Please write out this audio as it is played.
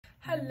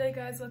Hello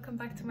guys, welcome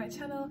back to my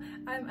channel.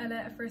 I'm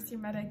Ella, a first year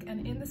medic,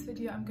 and in this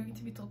video I'm going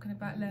to be talking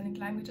about learning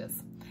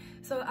languages.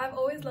 So I've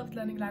always loved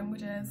learning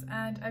languages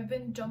and I've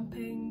been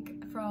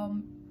jumping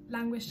from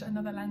language to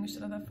another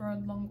for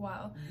a long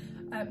while.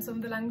 Some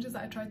of the languages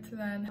that I tried to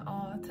learn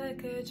are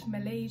Turkish,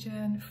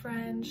 Malaysian,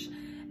 French,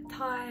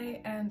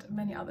 Thai and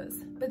many others.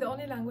 But the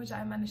only language that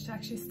I managed to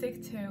actually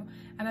stick to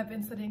and I've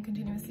been studying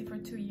continuously for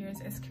 2 years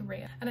is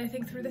Korean. And I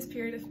think through this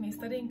period of me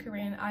studying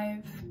Korean,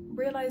 I've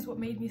realized what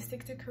made me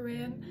stick to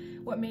Korean,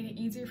 what made it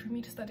easier for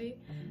me to study,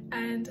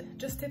 and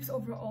just tips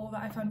overall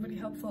that I found really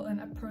helpful in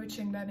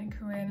approaching learning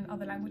Korean and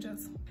other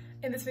languages.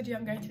 In this video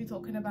I'm going to be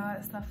talking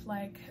about stuff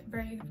like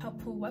very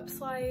helpful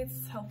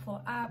websites,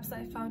 helpful apps that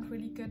I found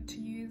really good to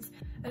use,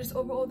 and just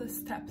overall the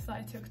steps that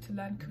I took to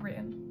learn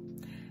Korean.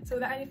 So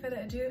without any further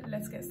ado,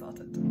 let's get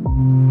started.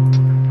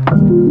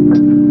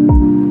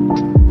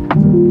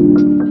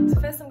 So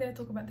first I'm going to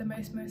talk about the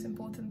most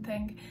important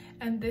thing,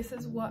 and this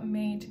is what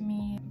made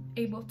me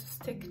able to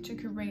stick to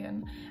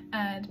Korean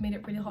and made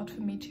it really hard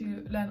for me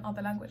to learn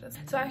other languages.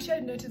 So actually I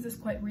noticed this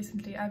quite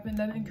recently. I've been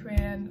learning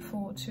Korean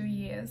for 2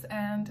 years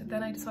and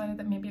then I decided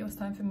that maybe it was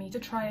time for me to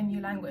try a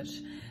new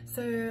language.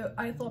 So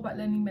I thought about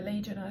learning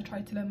Malaysian and I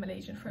tried to learn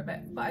Malaysian for a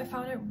bit, but I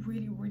found it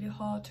really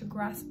hard to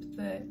grasp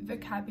the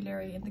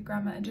vocabulary and the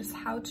grammar and just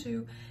how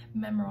to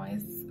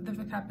memorize the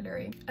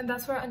vocabulary. And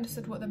that's where I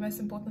understood what the most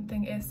important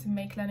thing is to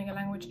make learning a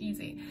language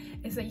easy,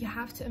 is that you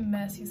have to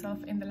immerse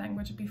yourself in the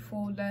language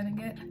before learning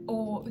it,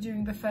 or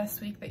during the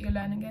first week that you're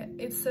learning it.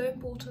 It's so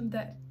important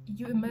that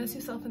you immerse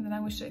yourself in the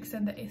language to the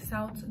extent that it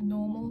sounds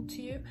normal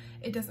to you.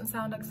 It doesn't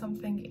sound like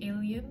something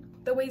alien.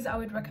 The ways that I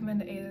would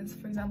recommend it is,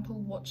 for example,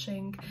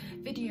 watching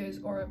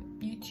videos or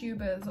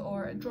YouTubers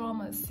or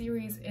dramas,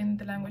 series in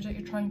the language that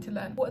you're trying to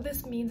learn. What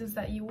this means is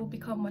that you will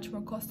become much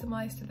more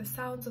customized to the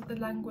sounds of the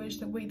language,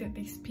 the way that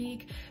they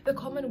speak, the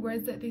common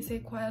words that they say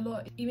quite a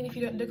lot. Even if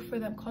you don't look for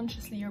them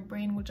consciously, your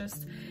brain will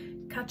just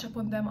catch up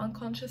on them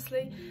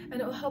unconsciously,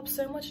 and it will help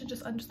so much in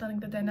just understanding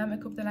the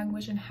dynamic of the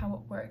language and how it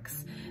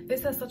works.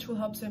 This as such will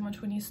help so much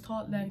when you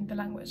start learning the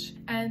language.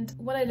 And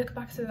when I look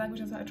back to the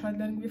languages that I tried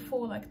learning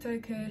before, like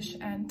Turkish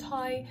and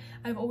Thai,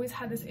 I've always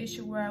had this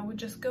issue where I would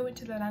just go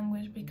into the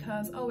language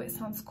because, oh, it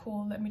sounds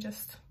cool, let me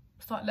just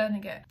start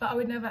learning it. But I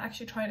would never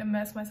actually try and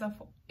immerse myself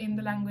in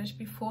the language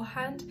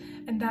beforehand,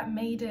 and that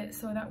made it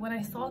so that when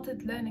I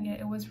started learning it,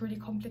 it was really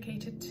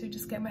complicated to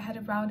just get my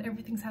head around.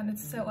 Everything sounded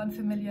so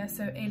unfamiliar,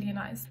 so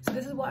alienized. So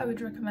this is what I would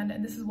recommend,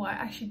 and this is what I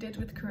actually did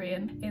with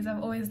Korean, is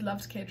I've always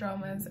loved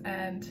K-dramas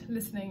and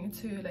listening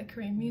to like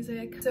Korean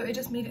music, so it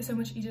just made it so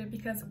much easier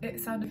because it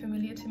sounded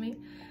familiar to me,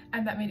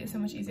 and that made it so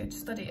much easier to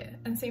study it.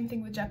 And same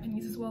thing with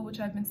Japanese as well, which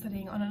I've been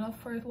studying on and off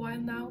for a while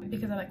now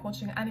because I like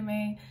watching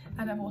anime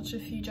and I've watched a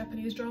few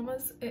Japanese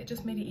dramas. It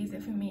just made it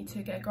easier for me to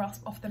get a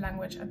grasp of the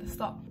language at the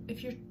start.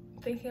 If you're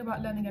thinking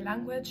about learning a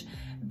language,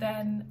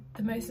 then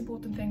the most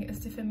important thing is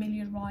to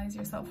familiarize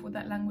yourself with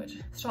that language.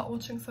 Start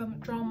watching some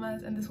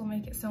dramas, and this will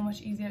make it so much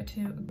easier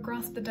to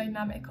grasp the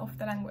dynamic of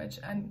the language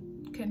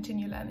and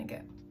continue learning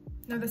it.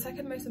 Now, the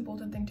second most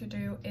important thing to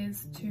do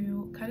is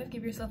to kind of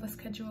give yourself a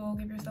schedule,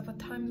 give yourself a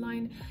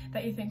timeline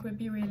that you think would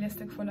be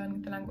realistic for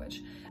learning the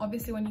language.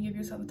 Obviously, when you give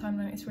yourself a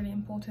timeline, it's really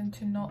important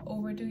to not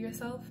overdo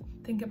yourself.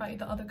 Think about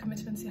the other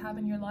commitments you have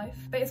in your life.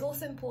 But it's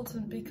also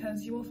important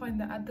because you will find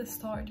that at the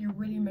start, you're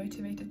really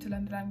motivated to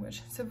learn the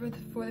language. So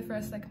for the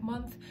first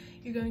month,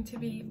 you're going to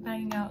be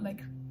banging out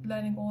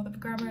learning all the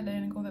grammar,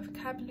 learning all the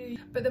vocabulary.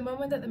 But the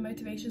moment that the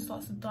motivation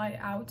starts to die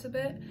out a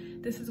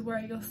bit, this is where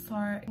you'll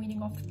start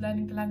weaning off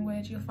learning the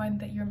language. You'll find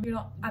that you're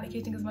not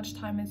allocating as much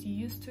time as you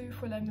used to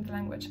for learning the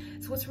language.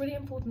 So what's really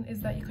important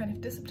is that you kind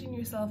of discipline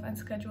yourself and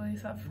schedule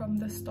yourself from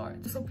the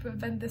start. This will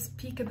prevent this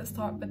peak at the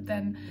start, but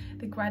then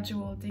the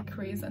gradual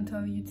decrease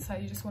until you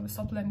decide you just want to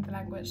stop learning the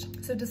language.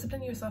 So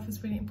disciplining yourself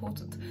is really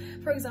important.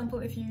 For example,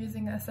 if you're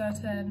using a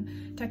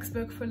certain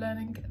textbook for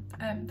learning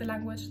the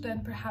language,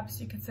 then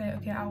perhaps you could say,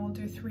 okay, I will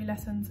do 3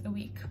 lessons a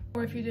week.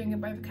 Or if you're doing it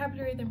by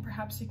vocabulary, then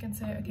perhaps you can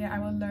say, okay, I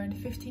will learn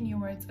 15 new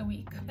words a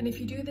week. And if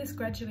you do this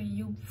gradually,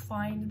 you'll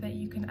find that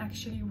you can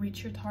actually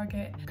reach your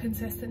target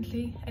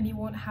consistently, and you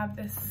won't have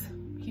this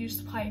huge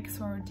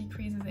spikes or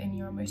decreases in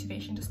your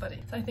motivation to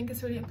study. So I think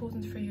it's really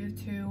important for you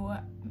to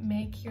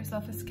make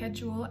yourself a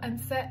schedule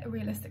and set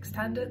realistic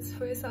standards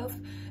for yourself.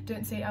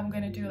 Don't say, I'm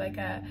going to do like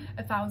a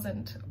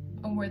 1,000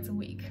 words a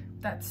week.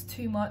 That's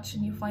too much,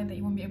 and you find that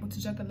you won't be able to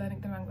juggle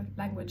learning the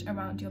language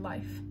around your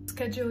life.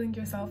 Scheduling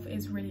yourself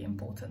is really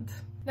important.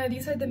 Now,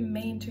 these are the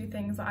main 2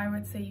 things that I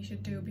would say you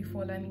should do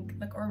before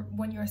learning, or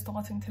when you're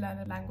starting to learn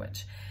a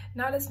language.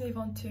 Now let's move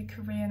on to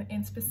Korean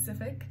in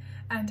specific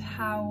and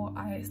how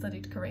I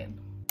studied Korean.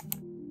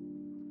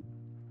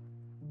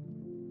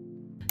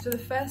 So the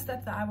first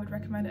step that I would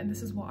recommend, and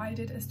this is what I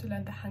did, is to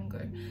learn the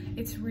Hangul.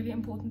 It's really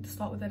important to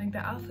start with learning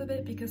the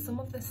alphabet because some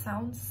of the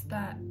sounds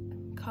that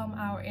come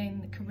out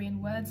in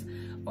Korean words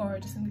or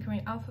just in the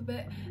Korean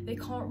alphabet, they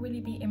can't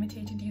really be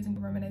imitated using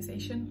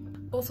romanization.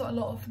 Also, a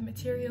lot of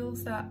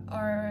materials that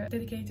are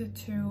dedicated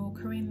to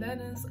Korean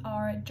learners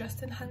are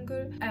just in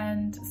Hangul,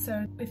 and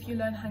so if you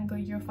learn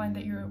Hangul, you'll find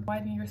that you're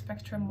widening your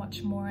spectrum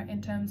much more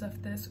in terms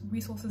of the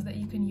resources that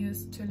you can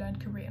use to learn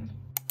Korean.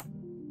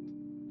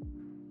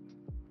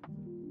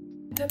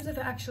 In terms of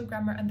the actual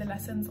grammar and the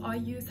lessons, I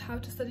used How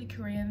to Study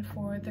Korean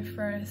for the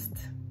first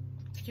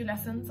few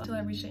lessons until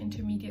I reached the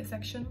intermediate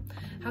section.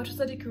 How to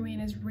Study Korean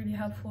is really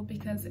helpful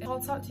because it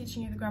will start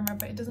teaching you the grammar,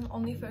 but it doesn't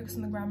only focus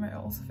on the grammar, it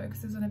also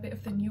focuses on a bit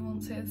of the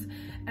nuances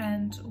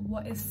and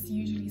what is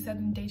usually said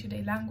in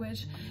day-to-day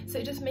language. So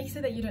it just makes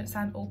it that you don't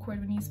sound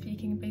awkward when you're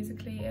speaking.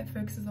 Basically, it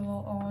focuses a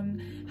lot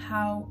on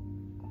how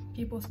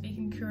people speak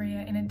in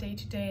Korea in a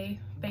day-to-day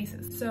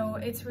basis. So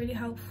it's really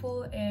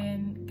helpful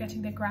in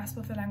getting the grasp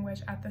of the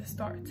language at the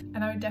start,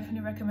 and I would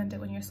definitely recommend it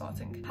when you're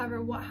starting.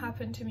 However, what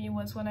happened to me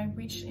was when I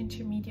reached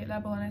intermediate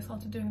level and I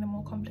started doing the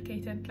more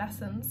complicated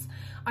lessons,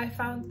 I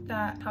found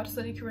that How to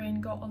Study Korean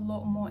got a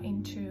lot more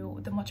into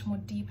the much more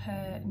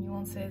deeper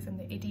nuances and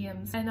the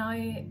idioms, and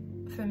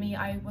for me,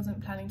 I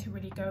wasn't planning to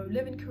really go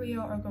live in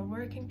Korea or go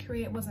work in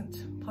Korea. It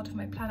wasn't part of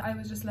my plan. I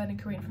was just learning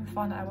Korean for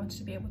fun. I wanted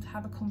to be able to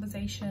have a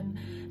conversation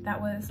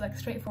that was like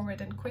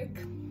straightforward and quick.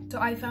 So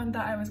I found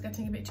that I was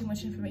getting a bit too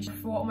much information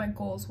for what my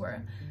goals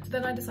were. So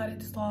then I decided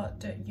to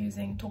start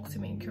using Talk to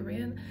Me in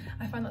Korean.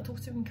 I found that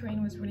Talk to Me in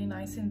Korean was really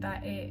nice in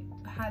that it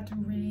had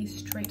really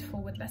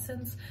straightforward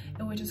lessons.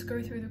 It would just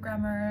go through the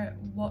grammar,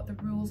 what the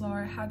rules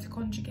are, how to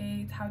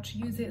conjugate, how to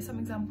use it, some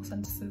example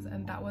sentences,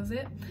 and that was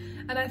it.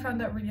 And I found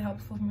that really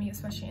helpful for me,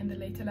 especially in the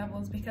later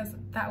levels, because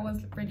that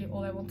was really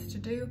all I wanted to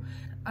do.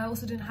 I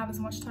also didn't have as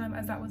much time,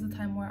 as that was the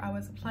time where I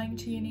was applying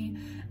to uni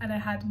and I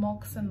had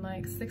mocks and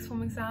like sixth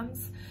form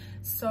exams.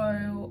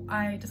 So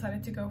I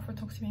decided to go for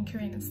Talk to Me in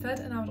Korean instead,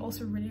 and I would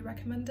also really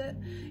recommend it.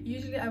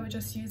 Usually I would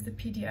just use the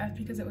PDF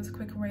because it was a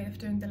quick way of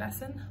doing the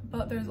lesson,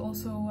 but there's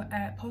also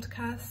a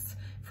podcast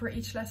for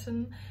each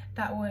lesson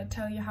that would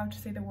tell you how to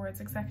say the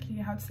words exactly,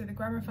 how to say the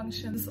grammar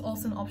functions. This is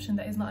also an option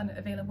that is not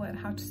available in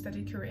How to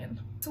Study Korean.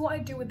 So what I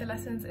do with the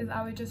lessons is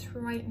I would just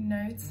write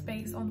notes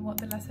based on what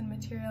the lesson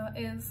material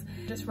is,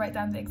 just write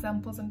down the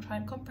examples and try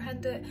and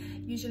comprehend it.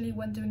 Usually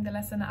when doing the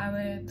lesson I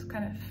would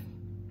kind of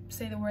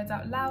say the words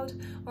out loud,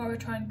 or I would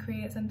try and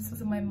create sentences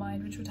in my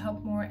mind, which would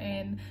help more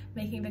in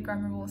making the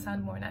grammar rules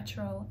sound more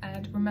natural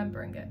and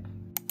remembering it.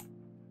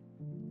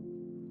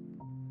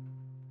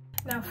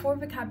 Now for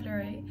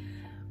vocabulary,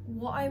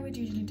 what I would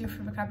usually do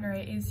for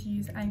vocabulary is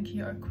use Anki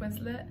or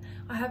Quizlet.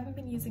 I haven't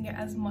been using it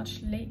as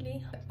much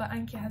lately, but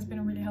Anki has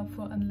been really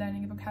helpful in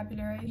learning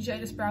vocabulary. Usually I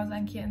just browse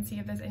Anki and see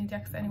if there's any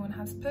decks that anyone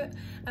has put,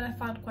 and I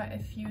found quite a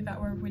few that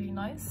were really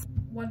nice.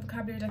 One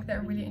vocabulary deck that I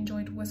really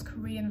enjoyed was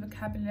Korean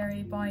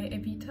Vocabulary by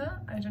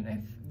Evita. I don't know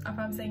if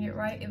I'm saying it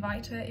right,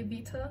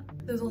 Evita.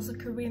 There's also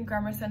Korean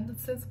Grammar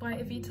Sentences by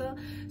Evita.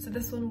 So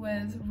this one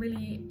was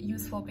really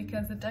useful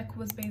because the deck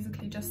was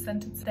basically just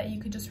sentences that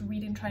you could just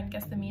read and try and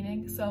guess the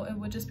meaning. So it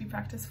would just be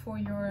practice for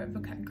your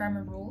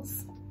grammar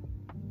rules.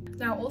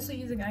 Now also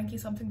using Anki,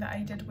 something that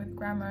I did with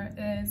grammar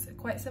is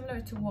quite similar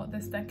to what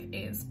this deck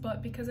is,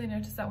 but because I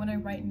noticed that when I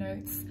write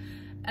notes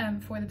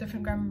for the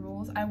different grammar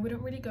rules, I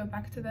wouldn't really go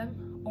back to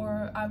them,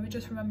 or I would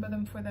just remember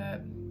them for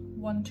the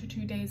 1 to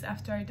 2 days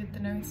after I did the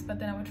notes, but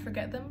then I would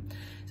forget them.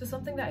 So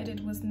something that I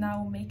did was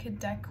now make a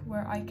deck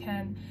where I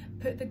can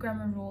put the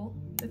grammar rule,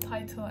 the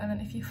title, and then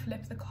if you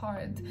flip the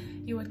card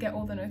you would get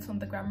all the notes on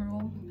the grammar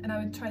rule, and I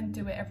would try and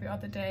do it every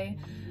other day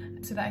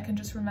so that I can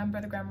just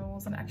remember the grammar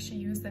rules and actually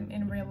use them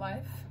in real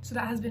life. So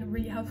that has been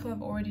really helpful.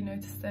 I've already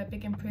noticed a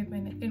big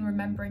improvement in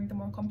remembering the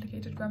more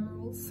complicated grammar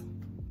rules.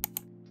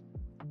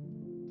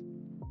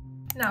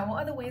 Now,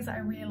 what are the ways that I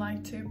really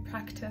like to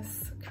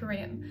practice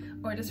Korean,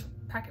 or just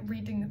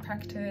reading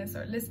practice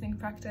or listening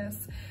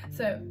practice?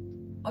 So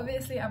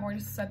obviously I've already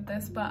said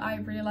this, but I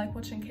really like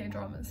watching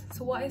K-dramas.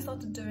 So what I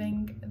started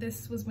doing,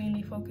 this was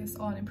mainly focused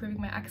on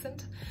improving my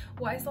accent.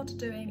 What I started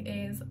doing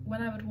is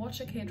when I would watch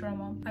a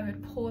K-drama, I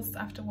would pause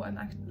after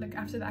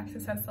after the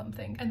actor says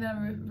something, and then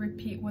I would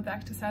repeat what the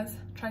actor says,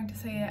 trying to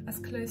say it as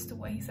close to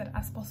what he said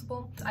as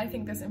possible. I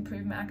think this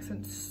improved my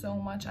accent so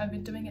much. I've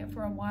been doing it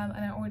for a while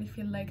and I already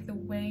feel like the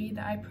way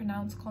that I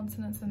pronounce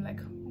consonants and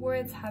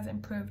words has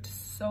improved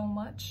so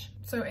much.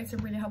 So it's a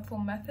really helpful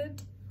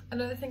method.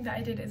 Another thing that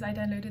I did is I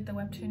downloaded the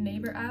Webtoon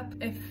Neighbor app.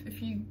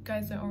 If you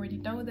guys don't already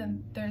know,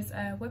 then there's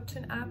a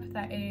Webtoon app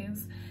that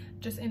is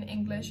just in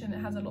English and it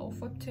has a lot of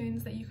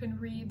webtoons that you can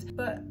read,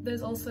 but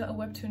there's also a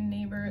Webtoon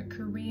Neighbor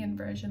Korean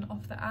version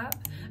of the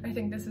app. I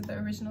think this is the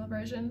original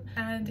version,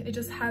 and it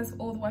just has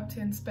all the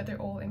webtoons but they're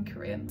all in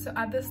Korean. So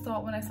at the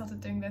start when I started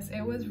doing this,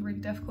 it was really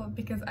difficult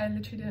because I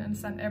literally didn't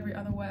understand every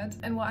other word,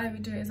 and what I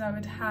would do is I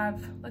would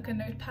have a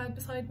notepad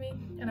beside me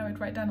and I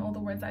would write down all the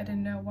words that I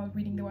didn't know while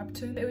reading the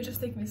webtoon. It would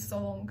just take me so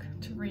long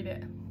to read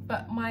it.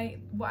 but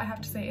what I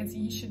have to say is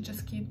you should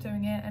just keep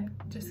doing it and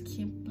just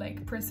keep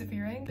like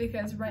persevering,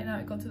 because right now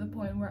it got to the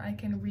point where I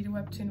can read a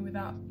webtoon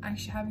without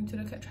actually having to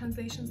look at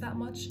translations that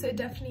much, so it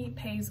definitely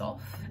pays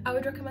off. I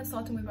would recommend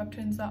starting with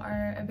webtoons that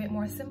are a bit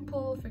more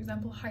simple, for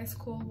example high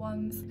school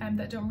ones, and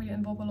that don't really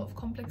involve a lot of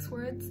complex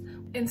words,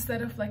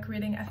 instead of like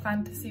reading a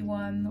fantasy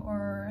one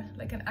or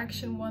like an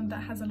action one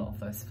that has a lot of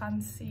those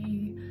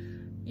fancy,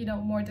 you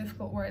know, more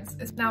difficult words.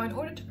 Now, in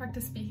order to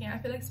practice speaking, I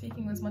feel like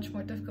speaking was much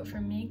more difficult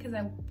for me because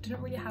I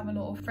didn't really have a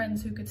lot of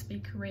friends who could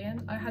speak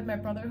Korean. I had my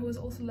brother who was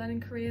also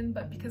learning Korean,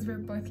 but because we were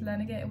both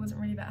learning it, it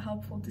wasn't really that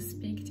helpful to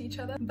speak to each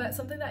other. But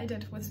something that I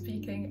did with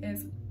speaking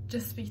is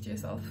just speak to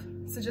yourself.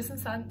 So just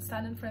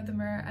stand in front of the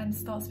mirror and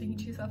start speaking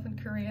to yourself in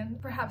Korean.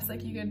 Perhaps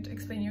like you could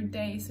explain your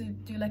day, so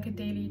do like a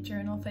daily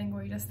journal thing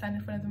where you just stand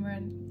in front of the mirror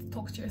and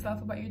talk to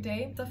yourself about your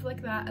day, stuff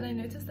like that. And I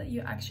noticed that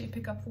you actually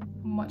pick up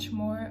much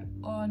more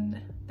on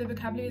the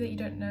vocabulary that you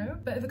don't know,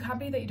 but the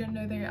vocabulary that you don't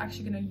know that you're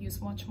actually going to use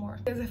much more.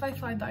 Because if I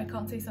find that I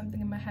can't say something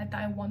in my head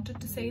that I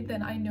wanted to say,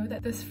 then I know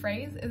that this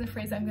phrase is a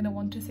phrase that I'm going to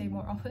want to say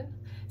more often.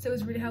 So it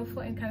was really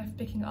helpful in kind of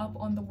picking up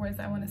on the words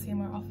that I want to say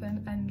more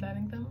often and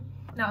learning them.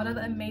 Now,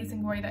 another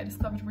amazing way that I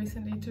discovered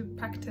recently to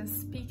practice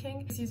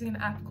speaking is using an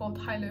app called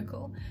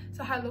HiLocal.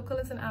 So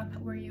HiLocal is an app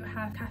where you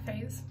have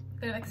cafes.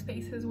 They're like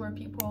spaces where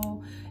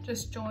people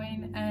just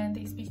join and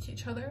they speak to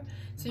each other.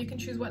 So you can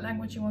choose what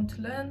language you want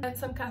to learn. And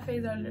some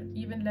cafes are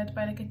even led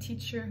by like a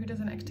teacher who does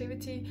an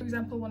activity. For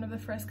example, one of the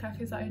first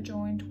cafes that I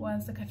joined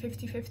was like a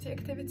 50-50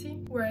 activity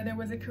where there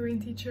was a Korean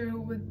teacher who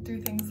would do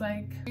things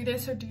like do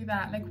this or do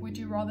that, like would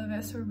you rather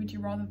this or would you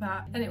rather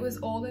that, and it was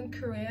all in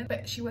Korean,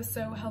 but she was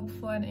so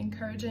helpful and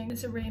encouraging.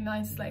 It's a really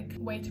nice like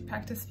way to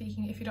practice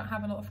speaking if you don't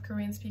have a lot of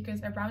Korean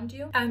speakers around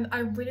you. And I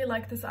really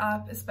like this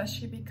app,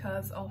 especially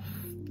because of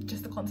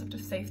just the concept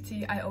of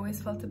safety. I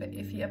always felt a bit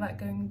iffy about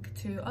going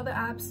to other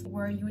apps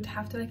where you would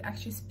have to like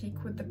actually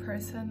speak with the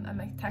person and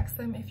like text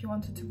them if you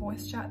wanted to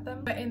voice chat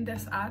them, but in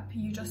this app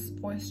you just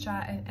voice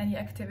chat in any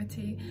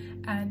activity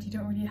and you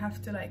don't really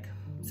have to like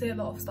say a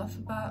lot of stuff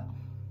about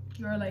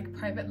your like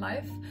private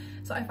life.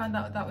 So I found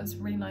that was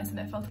really nice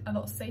and I felt a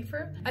lot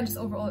safer, and just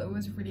overall it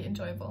was really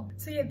enjoyable.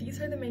 So yeah, these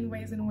are the main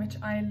ways in which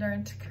I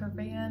learned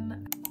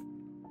Korean.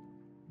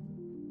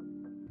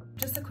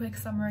 Just a quick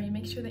summary: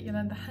 make sure that you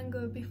learn the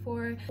Hangul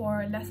before.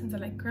 For lessons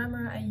like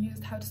grammar, I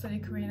used How to Study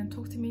Korean and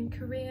Talk to Me in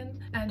Korean,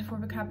 and for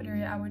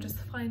vocabulary I would just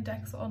find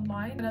decks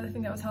online. Another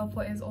thing that was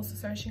helpful is also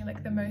searching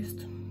like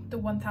the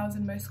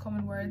 1000 most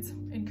common words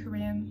in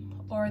Korean,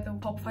 or the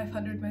top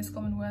 500 most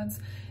common words.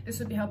 This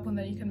would be helpful, and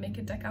then you can make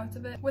a deck out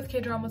of it. With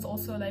K-dramas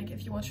also, like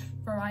if you watch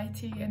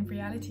variety and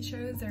reality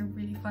shows, they're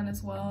really fun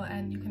as well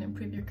and you can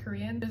improve your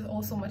Korean. There's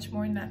also much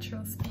more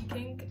natural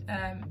speaking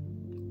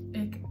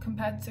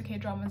compared to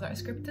K-dramas that are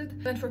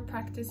scripted. Then for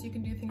practice, you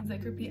can do things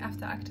like repeat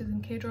after actors in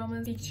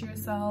K-dramas, speak to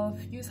yourself,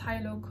 use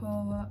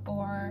HiLocal,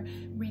 or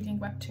reading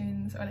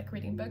webtoons or like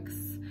reading books.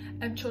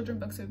 And children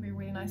books would be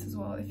really nice as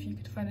well. If you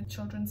could find a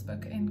children's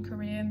book in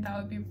Korean, that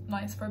would be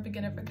nice for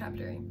beginner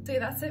vocabulary. So yeah,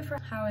 that's it for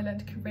how I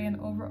learned Korean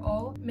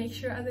overall. Make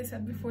sure, as I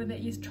said before, that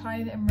you try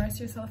and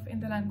immerse yourself in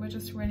the language.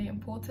 It's really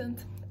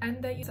important,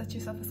 and that you set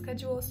yourself a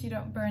schedule so you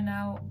don't burn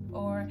out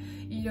or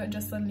you don't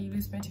just suddenly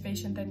lose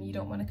motivation, then you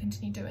don't want to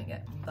continue doing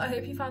it. So I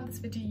hope you found this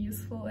video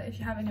useful. If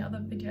you have any other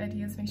video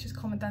ideas, make sure to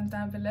comment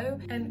down below,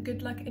 and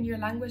good luck in your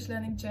language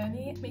learning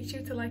journey. Make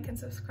sure to like and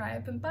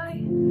subscribe, and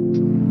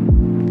bye!